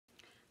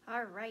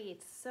All right,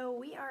 so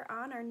we are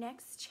on our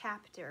next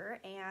chapter,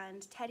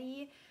 and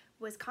Teddy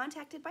was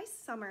contacted by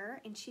Summer,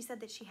 and she said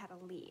that she had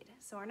a lead.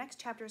 So our next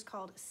chapter is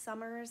called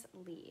Summer's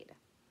Lead.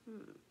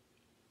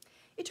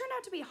 It turned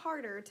out to be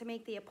harder to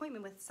make the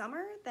appointment with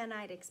Summer than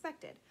I'd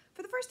expected.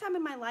 For the first time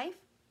in my life,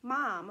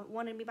 Mom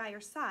wanted me by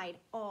her side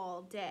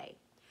all day.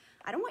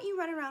 I don't want you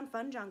running around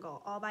Fun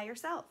Jungle all by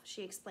yourself,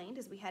 she explained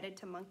as we headed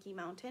to Monkey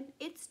Mountain.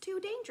 It's too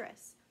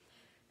dangerous.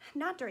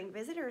 Not during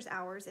visitors'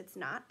 hours, it's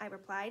not, I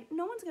replied.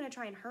 No one's going to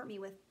try and hurt me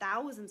with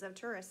thousands of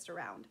tourists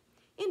around.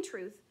 In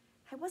truth,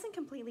 I wasn't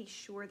completely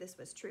sure this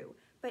was true,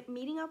 but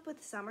meeting up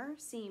with Summer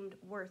seemed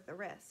worth the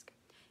risk.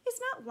 It's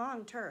not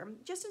long term,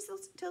 just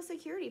until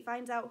security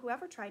finds out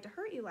whoever tried to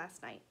hurt you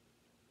last night.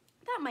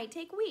 That might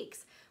take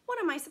weeks. What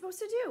am I supposed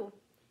to do?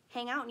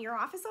 Hang out in your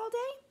office all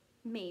day?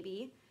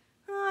 Maybe.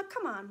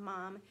 Come on,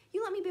 Mom.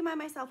 You let me be by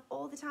myself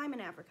all the time in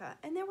Africa,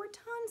 and there were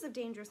tons of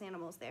dangerous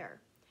animals there.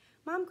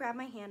 Mom grabbed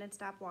my hand and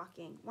stopped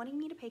walking, wanting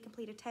me to pay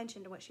complete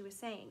attention to what she was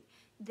saying.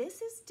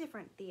 This is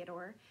different,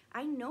 Theodore.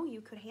 I know you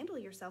could handle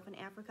yourself in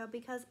Africa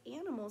because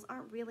animals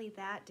aren't really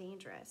that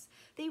dangerous.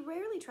 They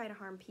rarely try to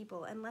harm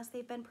people unless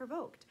they've been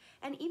provoked,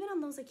 and even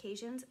on those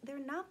occasions, they're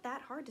not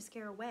that hard to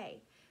scare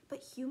away.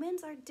 But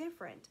humans are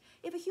different.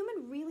 If a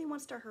human really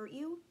wants to hurt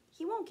you,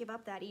 he won't give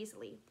up that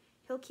easily.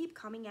 He'll keep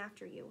coming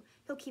after you.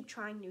 He'll keep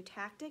trying new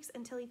tactics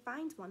until he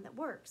finds one that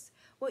works.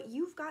 What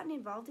you've gotten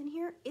involved in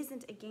here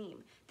isn't a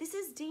game. This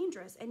is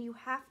dangerous, and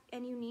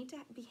you need to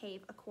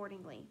behave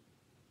accordingly.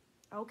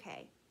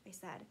 Okay, I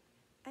said.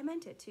 I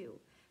meant it too.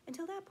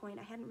 Until that point,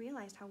 I hadn't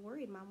realized how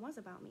worried Mom was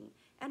about me,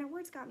 and her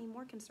words got me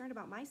more concerned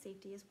about my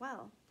safety as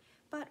well.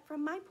 But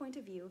from my point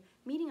of view,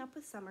 meeting up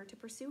with Summer to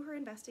pursue her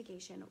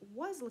investigation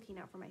was looking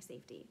out for my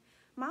safety.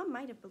 Mom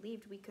might have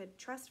believed we could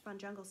trust Fun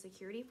Jungle's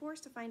security force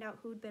to find out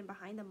who'd been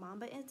behind the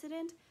Mamba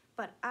incident,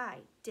 but I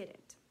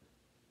didn't.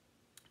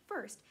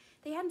 First,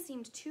 they hadn't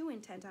seemed too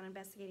intent on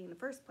investigating in the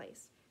first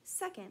place.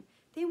 Second,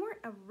 they weren't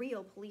a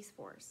real police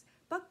force.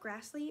 Buck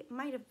Grassley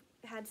might have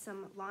had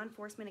some law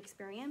enforcement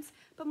experience,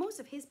 but most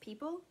of his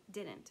people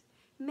didn't.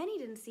 Many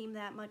didn't seem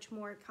that much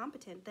more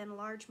competent than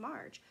Large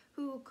Marge,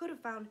 who couldn't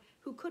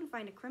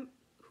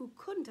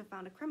have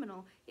found a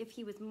criminal if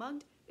he was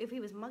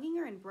mugging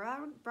her in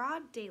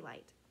broad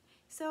daylight.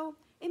 So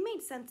it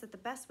made sense that the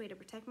best way to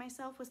protect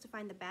myself was to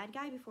find the bad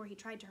guy before he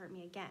tried to hurt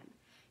me again.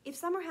 If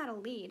Summer had a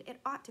lead, it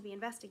ought to be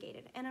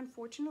investigated, and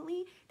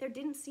unfortunately, there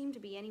didn't seem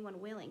to be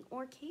anyone willing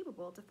or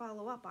capable to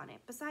follow up on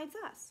it besides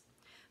us.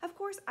 Of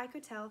course, I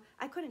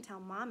couldn't tell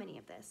Mom any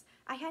of this.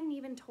 I hadn't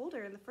even told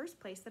her in the first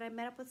place that I'd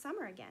met up with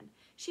Summer again.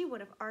 She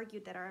would have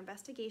argued that our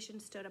investigation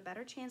stood a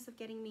better chance of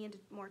getting me into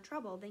more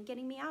trouble than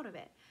getting me out of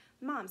it.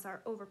 Moms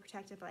are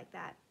overprotective like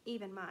that,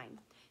 even mine.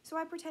 So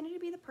I pretended to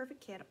be the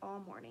perfect kid all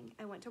morning.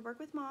 I went to work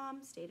with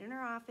Mom, stayed in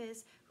her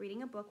office,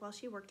 reading a book while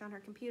she worked on her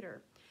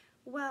computer.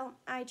 Well,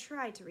 I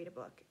tried to read a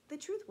book. The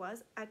truth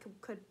was, I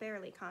could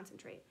barely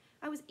concentrate.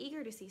 I was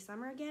eager to see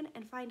Summer again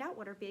and find out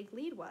what her big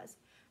lead was.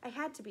 I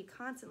had to be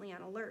constantly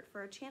on alert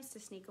for a chance to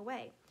sneak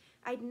away.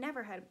 I'd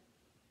never had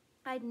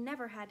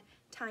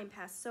time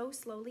pass so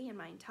slowly in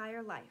my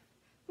entire life.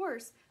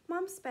 Worse,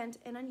 Mom spent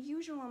an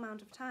unusual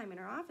amount of time in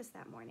her office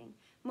that morning.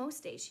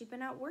 Most days she'd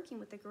been out working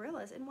with the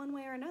gorillas in one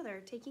way or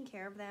another, taking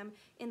care of them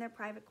in their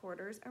private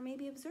quarters or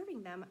maybe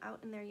observing them out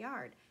in their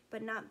yard.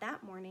 But not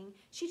that morning.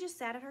 She just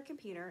sat at her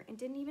computer and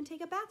didn't even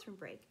take a bathroom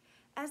break.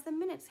 As the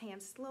minutes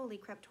hand slowly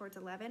crept towards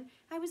 11,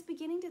 I was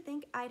beginning to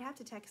think I'd have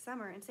to text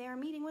Summer and say our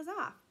meeting was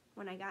off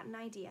when I got an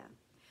idea.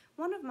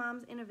 One of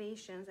Mom's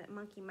innovations at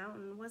Monkey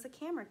Mountain was a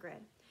camera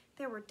grid.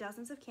 There were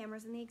dozens of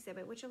cameras in the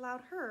exhibit which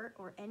allowed her,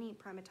 or any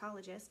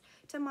primatologist,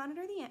 to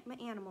monitor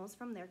the animals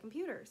from their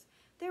computers.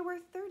 There were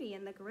 30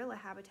 in the gorilla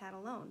habitat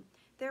alone.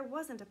 There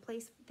wasn't a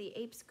place the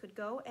apes could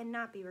go and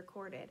not be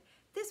recorded.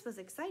 This was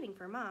exciting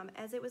for Mom,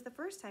 as it was the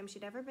first time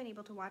she'd ever been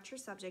able to watch her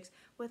subjects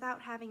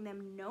without having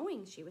them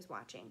knowing she was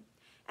watching.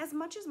 As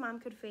much as Mom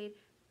could fade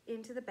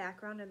into the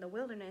background in the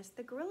wilderness,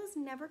 the gorillas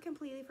never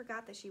completely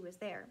forgot that she was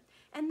there,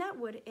 and that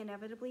would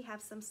inevitably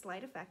have some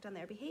slight effect on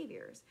their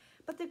behaviors.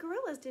 But the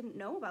gorillas didn't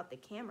know about the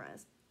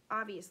cameras.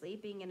 Obviously,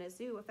 being in a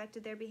zoo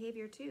affected their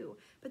behavior too,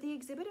 but the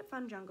exhibit at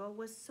Fun Jungle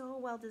was so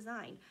well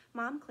designed,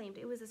 Mom claimed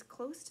it was as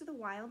close to the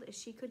wild as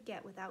she could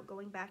get without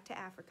going back to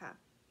Africa.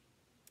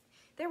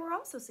 There were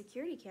also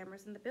security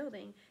cameras in the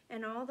building,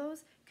 and all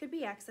those could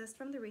be accessed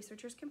from the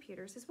researchers'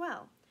 computers as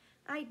well.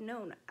 I'd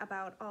known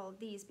about all of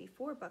these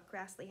before Buck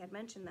Grassley had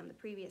mentioned them the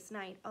previous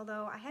night,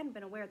 although I hadn't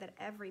been aware that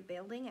every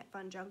building at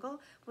Fun Jungle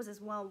was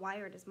as well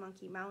wired as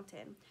Monkey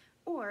Mountain,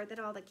 or that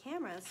all the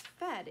cameras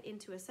fed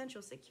into a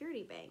central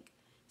security bank.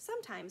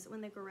 Sometimes,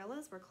 when the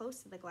gorillas were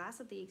close to the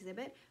glass of the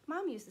exhibit,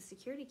 Mom used the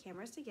security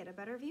cameras to get a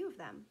better view of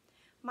them.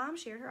 Mom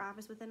shared her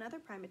office with another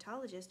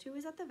primatologist who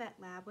was at the vet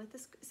lab with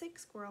the sick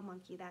squirrel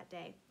monkey that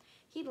day.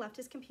 He'd left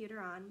his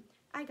computer on.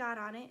 I got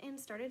on it and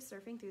started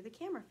surfing through the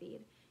camera feed.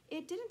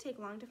 It didn't take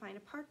long to find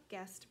a park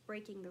guest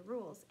breaking the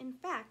rules. In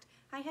fact,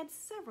 I had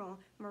several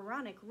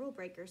moronic rule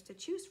breakers to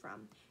choose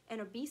from.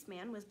 An obese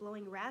man was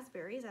blowing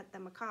raspberries at the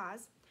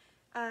macaws.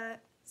 A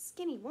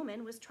skinny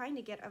woman was trying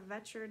to get a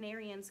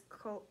veterinarian's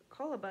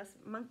colobus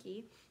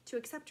monkey to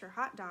accept her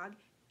hot dog,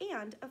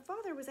 and a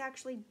father was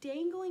actually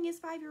dangling his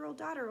 5-year-old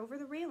daughter over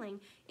the railing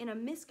in a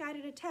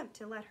misguided attempt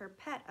to let her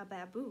pet a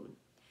baboon.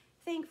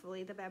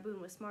 Thankfully, the baboon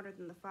was smarter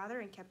than the father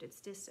and kept its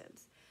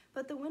distance.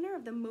 But the winner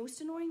of the most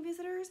annoying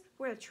visitors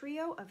were a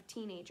trio of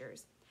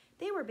teenagers.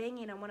 They were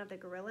banging on one of the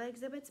gorilla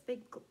exhibit's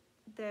big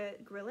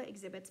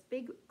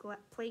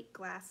plate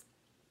glass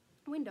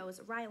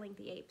windows, riling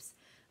the apes.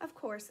 Of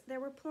course, there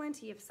were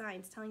plenty of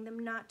signs telling them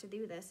not to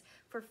do this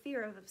for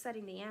fear of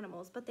upsetting the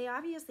animals, but they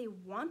obviously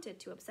wanted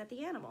to upset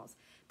the animals.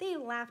 They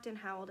laughed and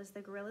howled as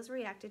the gorillas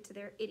reacted to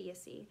their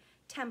idiocy.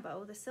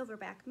 Tembo, the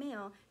silverback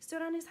male,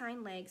 stood on his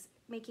hind legs,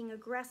 making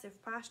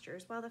aggressive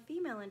postures, while the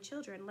female and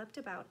children leapt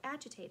about,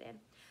 agitated.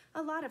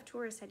 A lot of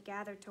tourists had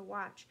gathered to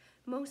watch.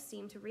 Most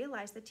seemed to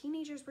realize the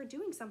teenagers were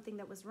doing something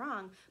that was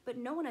wrong, but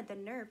no one had the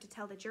nerve to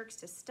tell the jerks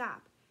to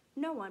stop.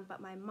 No one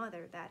but my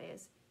mother, that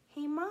is.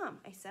 "Hey, Mom,"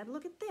 I said,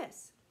 "look at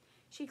this."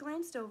 She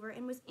glanced over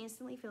and was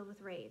instantly filled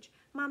with rage.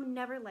 Mom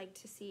never liked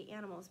to see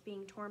animals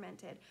being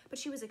tormented, but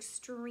she was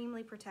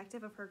extremely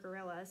protective of her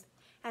gorillas.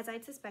 As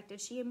I'd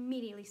suspected, she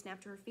immediately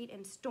snapped to her feet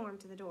and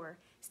stormed to the door.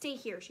 "Stay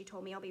here," she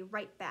told me. "I'll be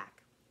right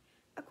back."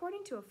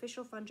 According to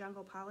official Fun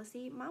Jungle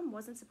policy, Mom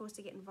wasn't supposed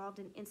to get involved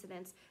in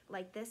incidents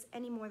like this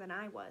any more than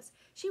I was.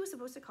 She was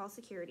supposed to call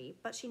security,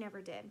 but she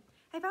never did.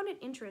 I found it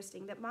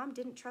interesting that Mom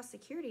didn't trust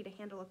security to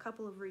handle a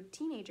couple of rude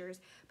teenagers,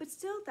 but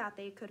still thought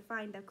they could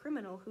find the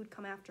criminal who'd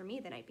come after me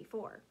the night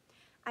before.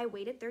 I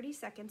waited 30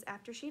 seconds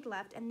after she'd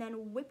left and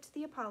then whipped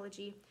the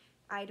apology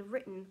I'd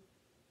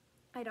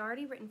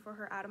already written for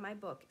her out of my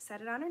book,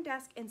 set it on her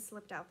desk, and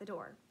slipped out the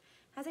door.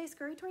 As I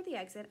scurried toward the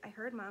exit, I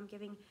heard Mom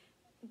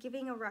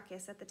giving a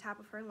ruckus at the top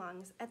of her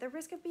lungs. At the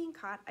risk of being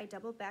caught, I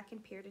doubled back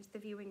and peered into the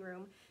viewing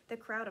room. The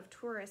crowd of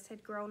tourists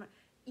had grown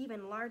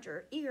even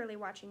larger, eagerly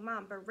watching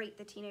Mom berate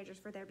the teenagers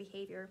for their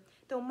behavior.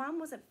 Though Mom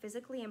wasn't a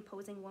physically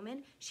imposing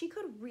woman, she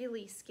could be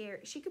really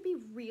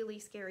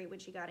scary when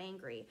she got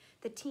angry.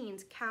 The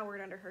teens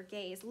cowered under her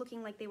gaze,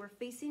 looking like they were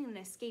facing an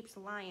escaped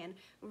lion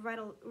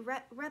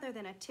rather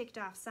than a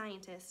ticked-off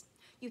scientist.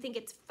 "You think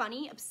it's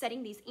funny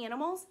upsetting these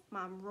animals?"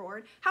 Mom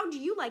roared. "How do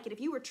you like it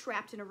if you were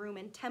trapped in a room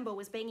and Tembo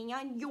was banging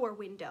on your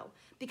window?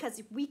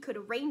 Because we could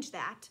arrange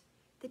that."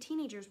 The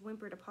teenagers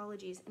whimpered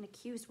apologies and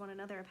accused one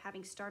another of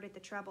having started the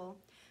trouble.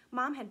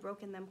 Mom had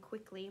broken them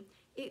quickly.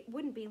 It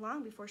wouldn't be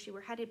long before she were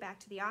headed back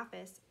to the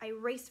office. I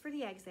raced for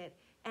the exit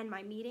and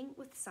my meeting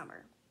with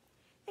Summer.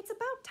 "It's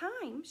about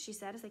time," she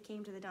said as I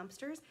came to the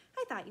dumpsters.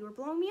 "I thought you were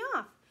blowing me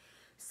off."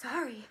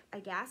 "Sorry," I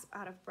gasped,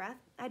 out of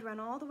breath. I'd run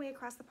all the way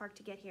across the park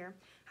to get here.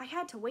 I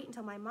had to wait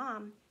until my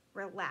mom...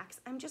 "Relax,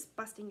 I'm just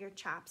busting your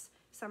chops,"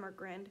 Summer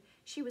grinned.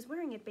 She was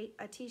wearing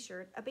a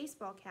t-shirt, a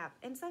baseball cap,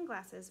 and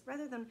sunglasses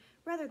rather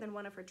than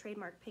one of her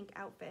trademark pink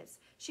outfits.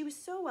 She was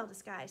so well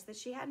disguised that if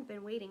she hadn't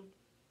been waiting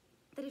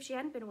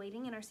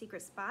in our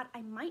secret spot,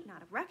 I might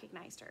not have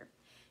recognized her.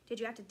 "Did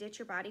you have to ditch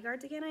your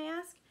bodyguards again?" I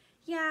asked.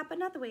 "Yeah, but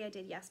not the way I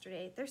did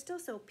yesterday. They're still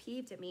so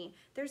peeved at me.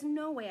 There's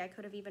no way I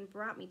could have even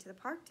brought me to the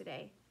park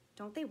today."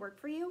 "Don't they work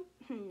for you?"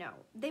 "No,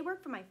 they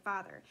work for my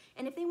father,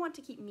 and if they want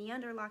to keep me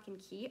under lock and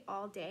key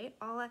all day,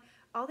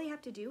 all they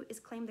have to do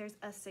is claim there's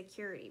a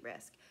security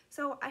risk.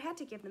 So I had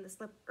to give them the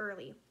slip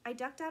early. I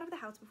ducked out of the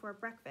house before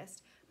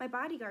breakfast. My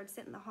bodyguards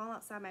sit in the hall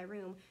outside my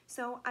room,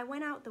 so I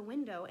went out the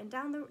window and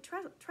down the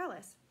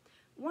trellis.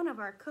 One of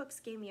our cooks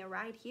gave me a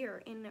ride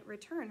here in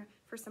return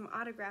for some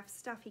autographed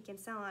stuff he can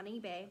sell on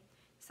eBay."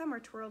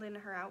 Summer twirled into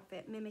her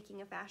outfit, mimicking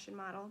a fashion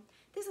model.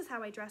 "This is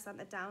how I dress on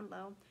the down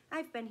low.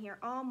 I've been here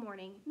all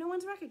morning. No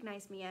one's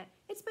recognized me yet.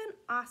 It's been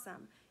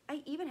awesome.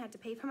 I even had to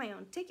pay for my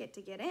own ticket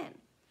to get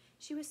in."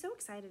 She was so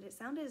excited it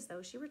sounded as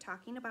though she were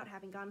talking about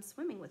having gone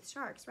swimming with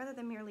sharks rather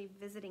than merely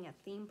visiting a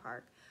theme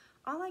park.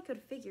 All I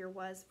could figure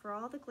was, for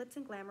all the glitz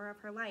and glamour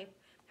of her life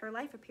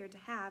appeared to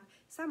have,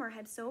 Summer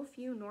had so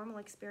few normal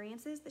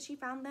experiences that she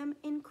found them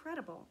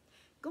incredible.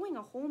 Going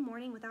a whole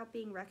morning without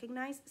being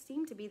recognized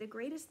seemed to be the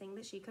greatest thing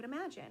that she could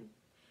imagine.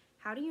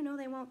 "How do you know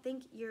they won't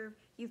think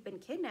you've been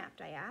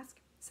kidnapped?" I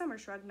asked. Summer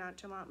shrugged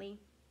nonchalantly.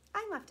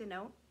 "I left a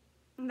note."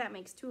 "That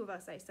makes 2 of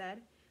us," I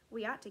said.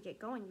 "We ought to get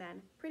going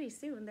then. Pretty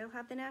soon they'll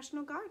have the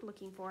National Guard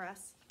looking for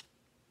us."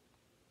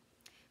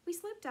 We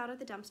slipped out of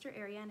the dumpster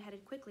area and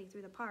headed quickly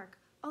through the park,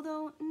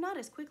 although not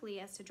as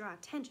quickly as to draw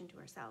attention to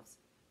ourselves.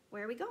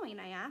 "Where are we going?"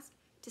 I asked.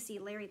 "To see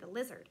Larry the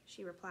Lizard,"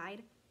 she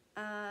replied.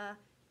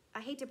 I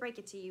hate to break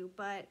it to you,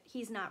 but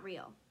he's not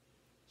real."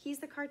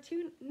 "He's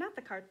not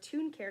the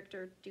cartoon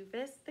character,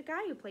 doofus, the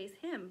guy who plays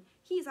him.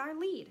 He's our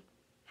lead."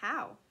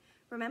 "How?"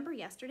 "Remember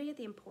yesterday at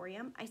the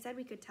Emporium, I said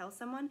we could tell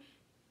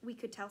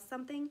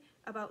something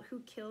about who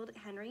killed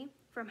Henry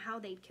from how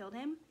they'd killed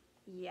him?"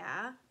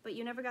 "Yeah, but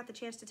you never got the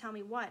chance to tell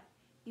me what."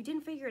 "You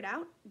didn't figure it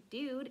out?"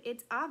 "Dude,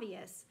 it's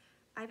obvious.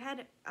 I've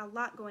had a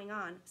lot going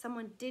on.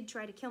 Someone did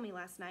try to kill me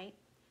last night."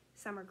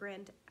 Summer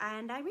grinned,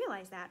 and I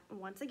realized that,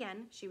 once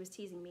again, she was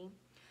teasing me.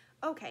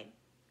 "Okay,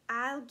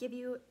 I'll give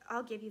you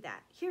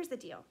that. Here's the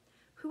deal.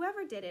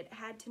 Whoever did it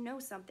had to know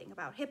something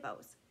about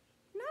hippos."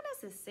 "Not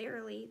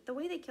necessarily. The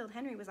way they killed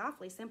Henry was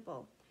awfully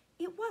simple."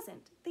 It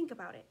wasn't. Think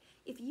about it.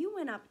 If you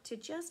went up to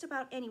just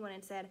about anyone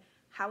and said,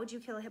 how would you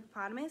kill a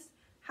hippopotamus?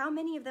 How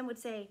many of them would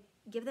say,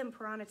 give them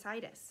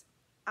peritonitis?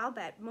 I'll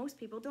bet most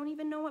people don't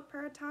even know what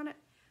peritonitis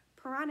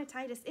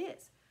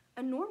is.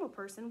 A normal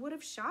person would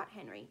have shot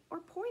Henry, or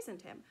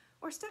poisoned him,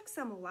 or stuck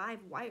some live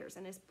wires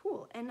in his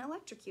pool and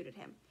electrocuted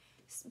him.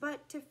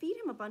 But to feed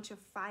him a bunch of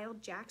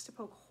filed jacks to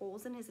poke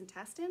holes in his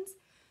intestines,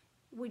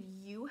 would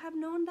you have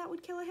known that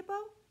would kill a hippo?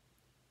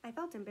 I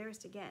felt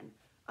embarrassed again,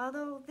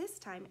 although this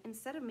time,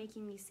 instead of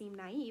making me seem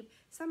naive,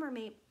 Summer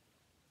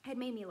had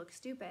made me look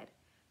stupid.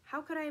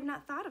 How could I have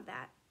not thought of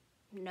that?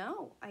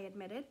 No, I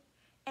admitted.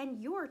 And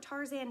you're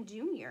Tarzan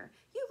Jr.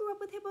 You grew up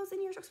with hippos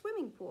in your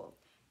swimming pool,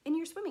 in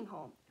your swimming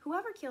hole.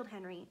 Whoever killed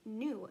Henry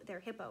knew their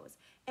hippos,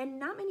 and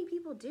not many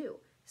people do,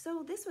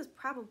 so this was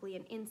probably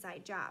an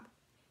inside job.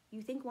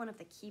 You think one of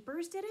the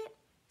keepers did it?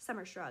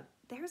 Summer shrugged.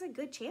 There's a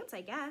good chance,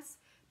 I guess.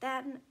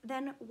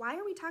 Then why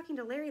are we talking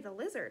to Larry the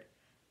Lizard?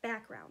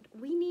 Background.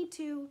 We need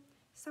to...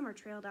 Summer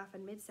trailed off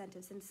in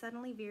mid-sentence and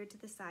suddenly veered to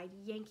the side,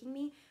 yanking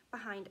me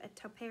behind a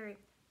topiary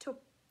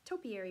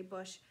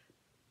bush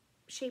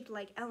shaped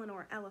like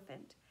Eleanor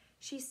elephant.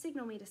 She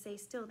signaled me to stay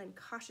still, then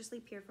cautiously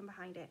peered from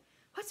behind it.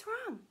 What's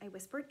wrong? I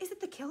whispered. Is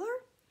it the killer?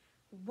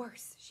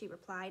 Worse, she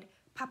replied.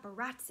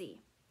 Paparazzi.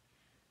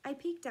 I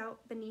peeked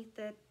out beneath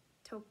the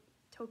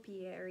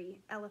topiary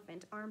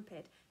elephant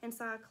armpit and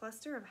saw a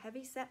cluster of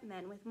heavy-set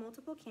men with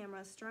multiple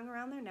cameras strung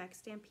around their necks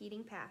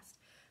stampeding past.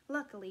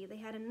 Luckily, they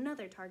had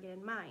another target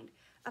in mind.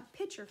 A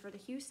pitcher for the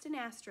Houston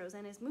Astros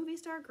and his movie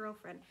star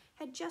girlfriend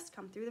had just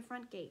come through the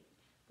front gate.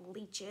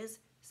 Leeches,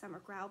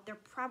 Summer growled.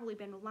 They've probably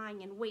been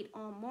lying in wait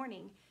all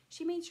morning.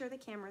 She made sure the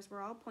cameras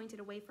were all pointed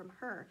away from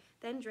her,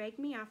 then dragged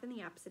me off in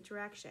the opposite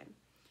direction.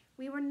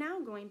 We were now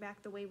going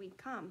back the way we'd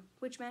come,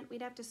 which meant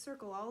we'd have to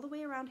circle all the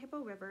way around Hippo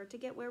River to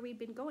get where we'd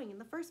been going in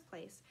the first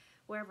place,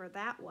 wherever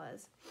that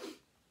was.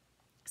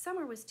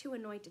 Summer was too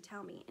annoyed to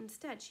tell me.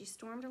 Instead, she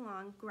stormed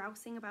along,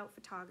 grousing about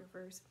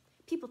photographers.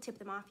 People tip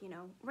them off, you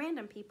know.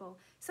 Random people.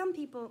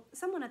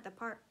 Someone at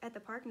the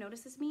park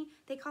notices me.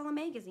 They call a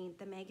magazine.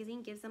 The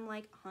magazine gives them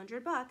like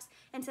 $100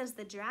 and says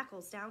the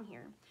Jackal's down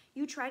here.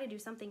 You try to do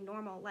something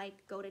normal,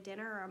 like go to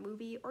dinner or a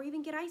movie or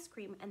even get ice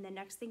cream, and the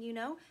next thing you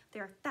know,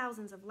 there are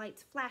thousands of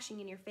lights flashing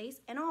in your face,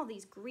 and all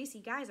these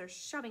greasy guys are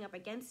shoving up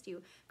against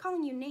you,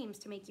 calling you names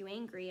to make you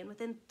angry, and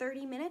within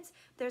 30 minutes,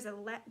 there's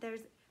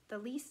the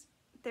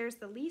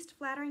least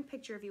flattering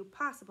picture of you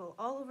possible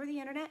all over the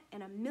internet,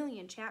 and a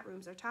million chat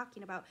rooms are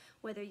talking about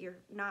whether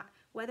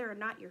or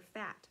not you're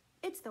fat.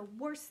 It's the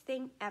worst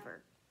thing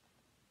ever.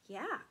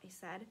 Yeah, I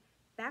said.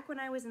 Back when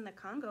I was in the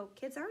Congo,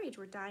 kids our age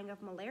were dying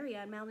of malaria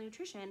and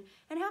malnutrition,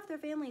 and half their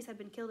families had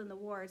been killed in the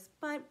wars,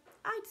 but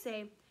I'd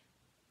say,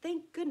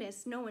 thank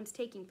goodness no one's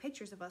taking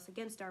pictures of us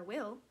against our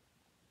will.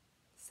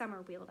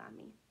 Summer wheeled on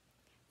me.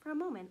 For a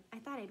moment, I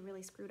thought I'd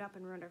really screwed up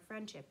and ruined our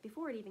friendship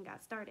before it even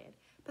got started.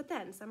 But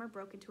then Summer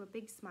broke into a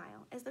big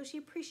smile, as though she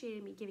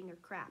appreciated me giving her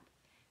crap.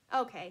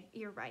 Okay,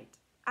 you're right.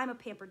 I'm a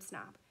pampered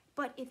snob.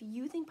 But if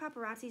you think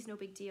paparazzi's no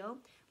big deal,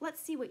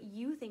 let's see what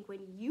you think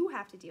when you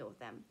have to deal with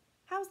them.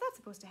 How's that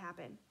supposed to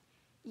happen?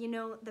 You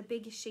know the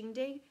big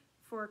shindig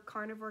for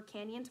Carnivore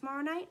Canyon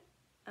tomorrow night?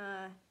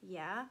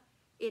 Yeah.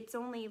 It's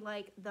only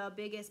like the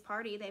biggest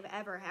party they've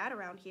ever had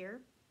around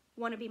here.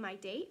 Want to be my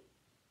date?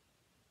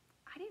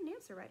 I didn't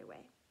answer right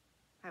away.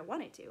 I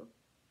wanted to.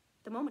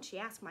 The moment she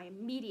asked, my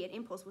immediate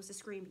impulse was to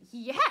scream,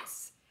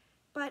 yes!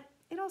 But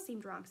it all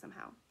seemed wrong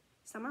somehow.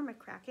 Summer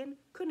McCracken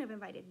couldn't have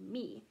invited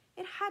me.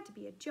 It had to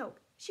be a joke.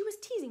 She was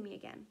teasing me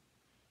again.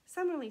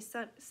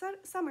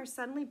 Summer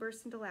suddenly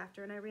burst into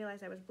laughter, and I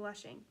realized I was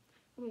blushing.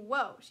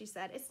 Whoa, she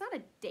said. It's not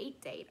a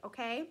date,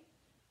 okay?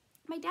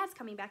 My dad's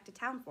coming back to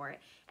town for it,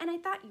 and I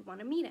thought you'd want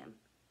to meet him.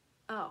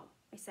 Oh,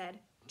 I said,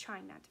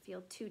 trying not to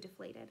feel too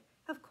deflated.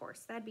 Of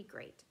course, that'd be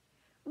great.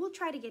 We'll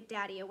try to get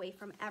Daddy away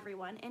from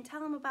everyone and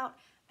tell him about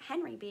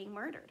Henry being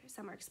murdered,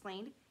 Summer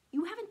explained.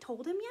 You haven't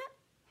told him yet?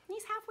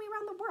 He's halfway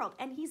around the world,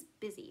 and he's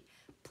busy.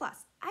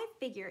 Plus, I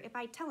figure if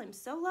I tell him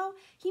solo,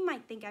 he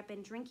might think I've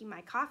been drinking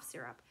my cough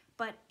syrup.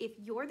 But if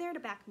you're there to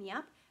back me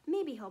up,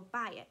 maybe he'll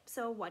buy it.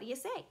 So what do you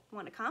say?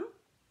 Want to come?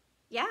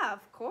 Yeah,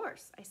 of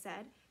course, I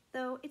said,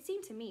 though it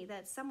seemed to me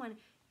that someone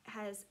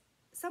as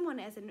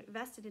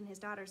invested in his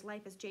daughter's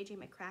life as J.J.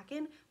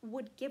 McCracken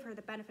would give her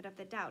the benefit of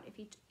the doubt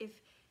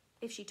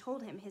if she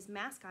told him his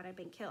mascot had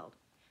been killed.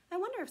 I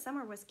wonder if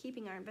Summer was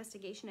keeping our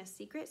investigation a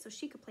secret so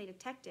she could play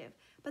detective,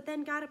 but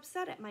then got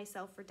upset at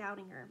myself for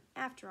doubting her.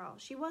 After all,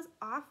 she was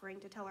offering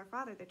to tell her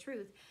father the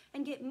truth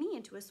and get me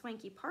into a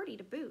swanky party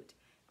to boot.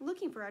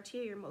 Looking for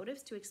ulterior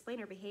motives to explain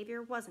her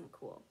behavior wasn't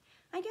cool.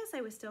 I guess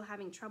I was still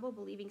having trouble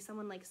believing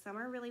someone like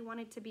Summer really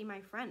wanted to be my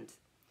friend.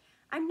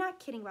 I'm not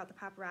kidding about the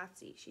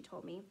paparazzi, she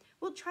told me.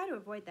 We'll try to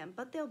avoid them,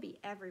 but they'll be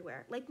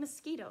everywhere, like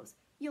mosquitoes.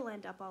 You'll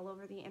end up all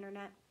over the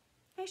internet.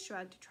 I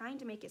shrugged, trying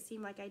to make it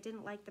seem like I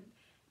didn't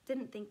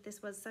think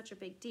this was such a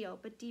big deal,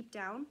 but deep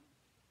down,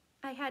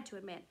 I had to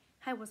admit,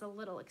 I was a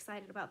little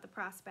excited about the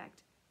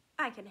prospect.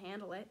 I can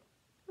handle it.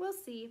 We'll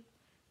see.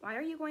 Why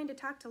are you going to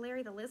talk to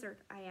Larry the Lizard?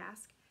 I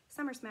asked.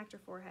 Summer smacked her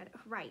forehead.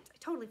 Right, I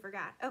totally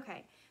forgot.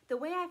 Okay, the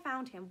way I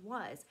found him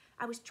was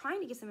I was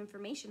trying to get some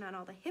information on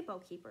all the hippo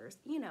keepers,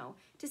 you know,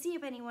 to see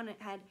if anyone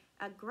had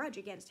a grudge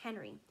against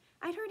Henry.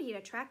 I'd heard he'd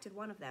attracted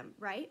one of them,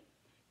 right?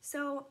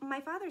 So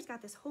my father's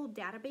got this whole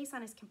database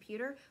on his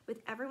computer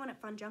with everyone at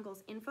Fun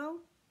Jungle's info.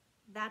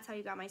 That's how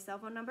you got my cell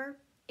phone number?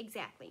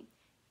 Exactly.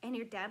 And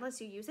your dad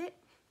lets you use it?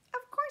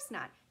 Of course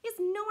not. He has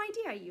no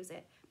idea I use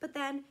it. But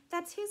then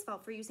that's his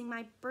fault for using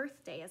my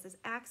birthday as his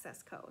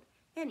access code.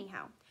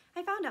 Anyhow,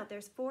 I found out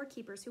there's 4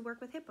 keepers who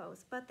work with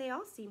hippos, but they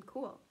all seem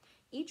cool.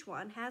 Each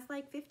one has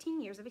like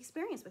 15 years of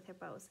experience with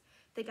hippos.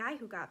 The guy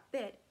who got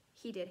bit,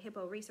 he did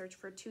hippo research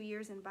for 2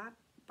 years in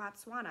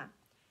Botswana.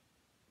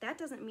 That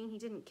doesn't mean he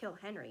didn't kill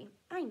Henry.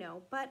 I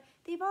know, but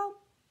they've all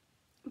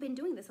been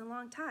doing this a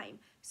long time.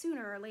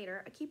 Sooner or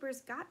later, a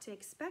keeper's got to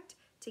expect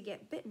to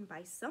get bitten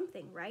by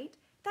something, right?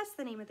 That's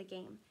the name of the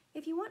game.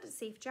 If you want a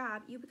safe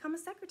job, you become a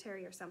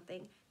secretary or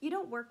something. You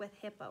don't work with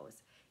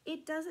hippos.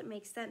 It doesn't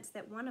make sense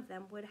that one of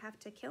them would have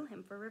to kill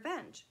him for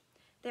revenge.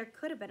 There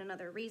could have been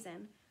another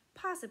reason.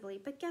 Possibly,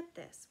 but get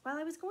this. While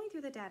I was going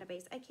through the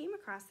database, I came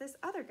across this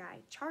other guy,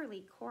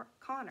 Charlie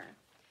Connor.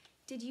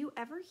 Did you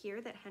ever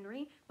hear that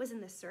Henry was in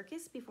the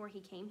circus before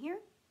he came here?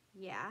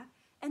 Yeah.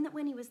 And that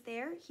when he was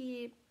there,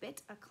 he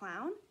bit a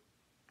clown?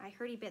 I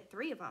heard he bit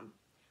 3 of them.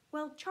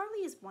 Well,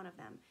 Charlie is one of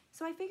them,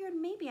 so I figured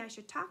maybe I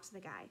should talk to the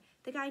guy.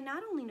 The guy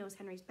not only knows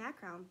Henry's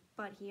background,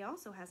 but he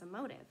also has a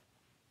motive.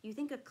 You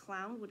think a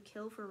clown would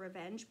kill for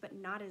revenge, but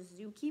not a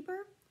zookeeper?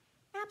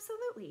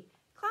 Absolutely.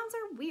 Clowns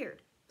are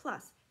weird.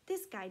 Plus,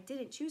 this guy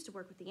didn't choose to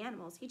work with the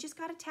animals. He just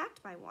got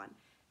attacked by one.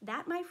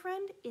 That, my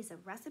friend, is a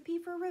recipe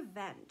for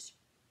revenge.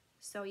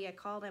 So you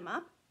called him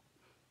up?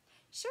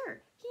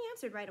 Sure, he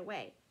answered right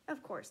away.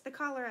 Of course, the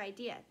caller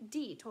ID,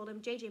 D, told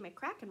him JJ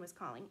McCracken was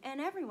calling,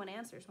 and everyone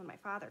answers when my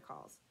father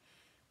calls.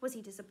 Was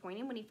he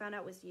disappointed when he found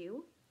out it was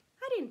you?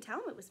 I didn't tell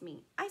him it was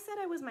me. I said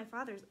it was my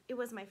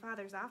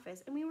father's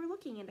office, and we were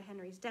looking into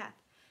Henry's death.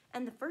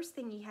 And the first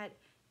thing he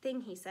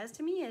says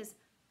to me is,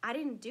 I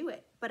didn't do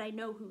it, but I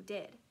know who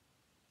did.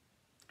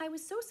 I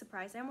was so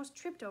surprised I almost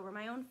tripped over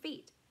my own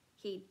feet.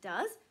 He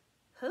does?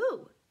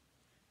 Who?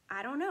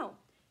 I don't know.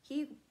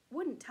 He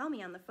wouldn't tell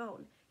me on the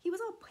phone. He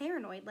was all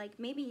paranoid, like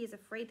maybe he's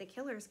afraid the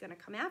killer is going to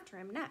come after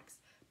him next.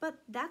 But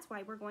that's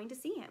why we're going to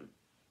see him.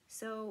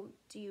 So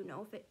how do you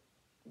know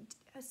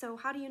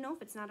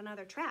if it's not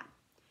another trap?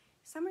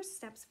 Summer's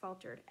steps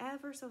faltered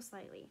ever so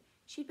slightly.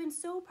 She'd been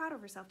so proud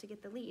of herself to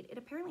get the lead, it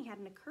apparently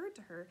hadn't occurred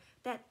to her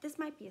that this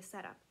might be a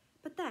setup.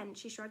 But then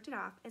she shrugged it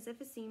off as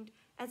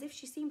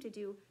she seemed to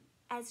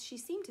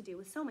do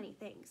with so many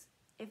things.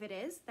 If it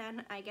is,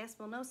 then I guess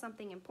we'll know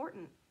something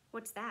important.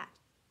 What's that?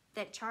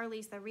 That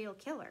Charlie's the real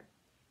killer.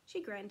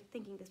 She grinned,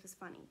 thinking this was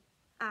funny.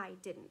 I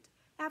didn't.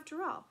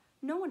 After all,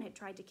 no one had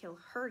tried to kill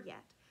her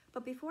yet.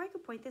 But before I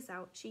could point this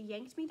out, she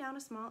yanked me down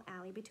a small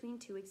alley between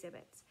 2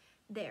 exhibits.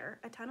 There,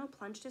 a tunnel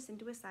plunged us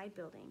into a side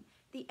building,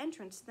 the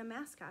entrance to the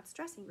mascot's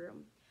dressing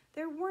room.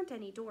 There weren't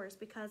any doors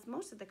because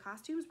most of the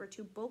costumes were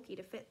too bulky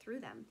to fit through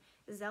them.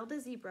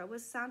 Zelda Zebra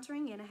was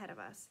sauntering in ahead of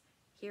us.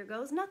 Here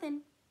goes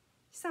nothing,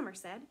 Summer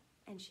said,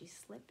 and she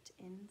slipped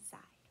inside.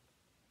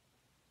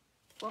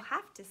 We'll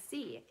have to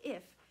see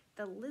if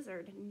the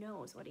lizard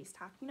knows what he's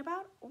talking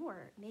about,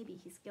 or maybe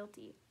he's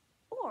guilty.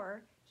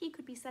 Or he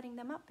could be setting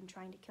them up and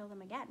trying to kill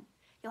them again.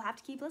 You'll have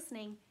to keep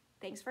listening.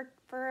 Thanks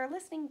for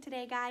listening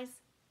today, guys.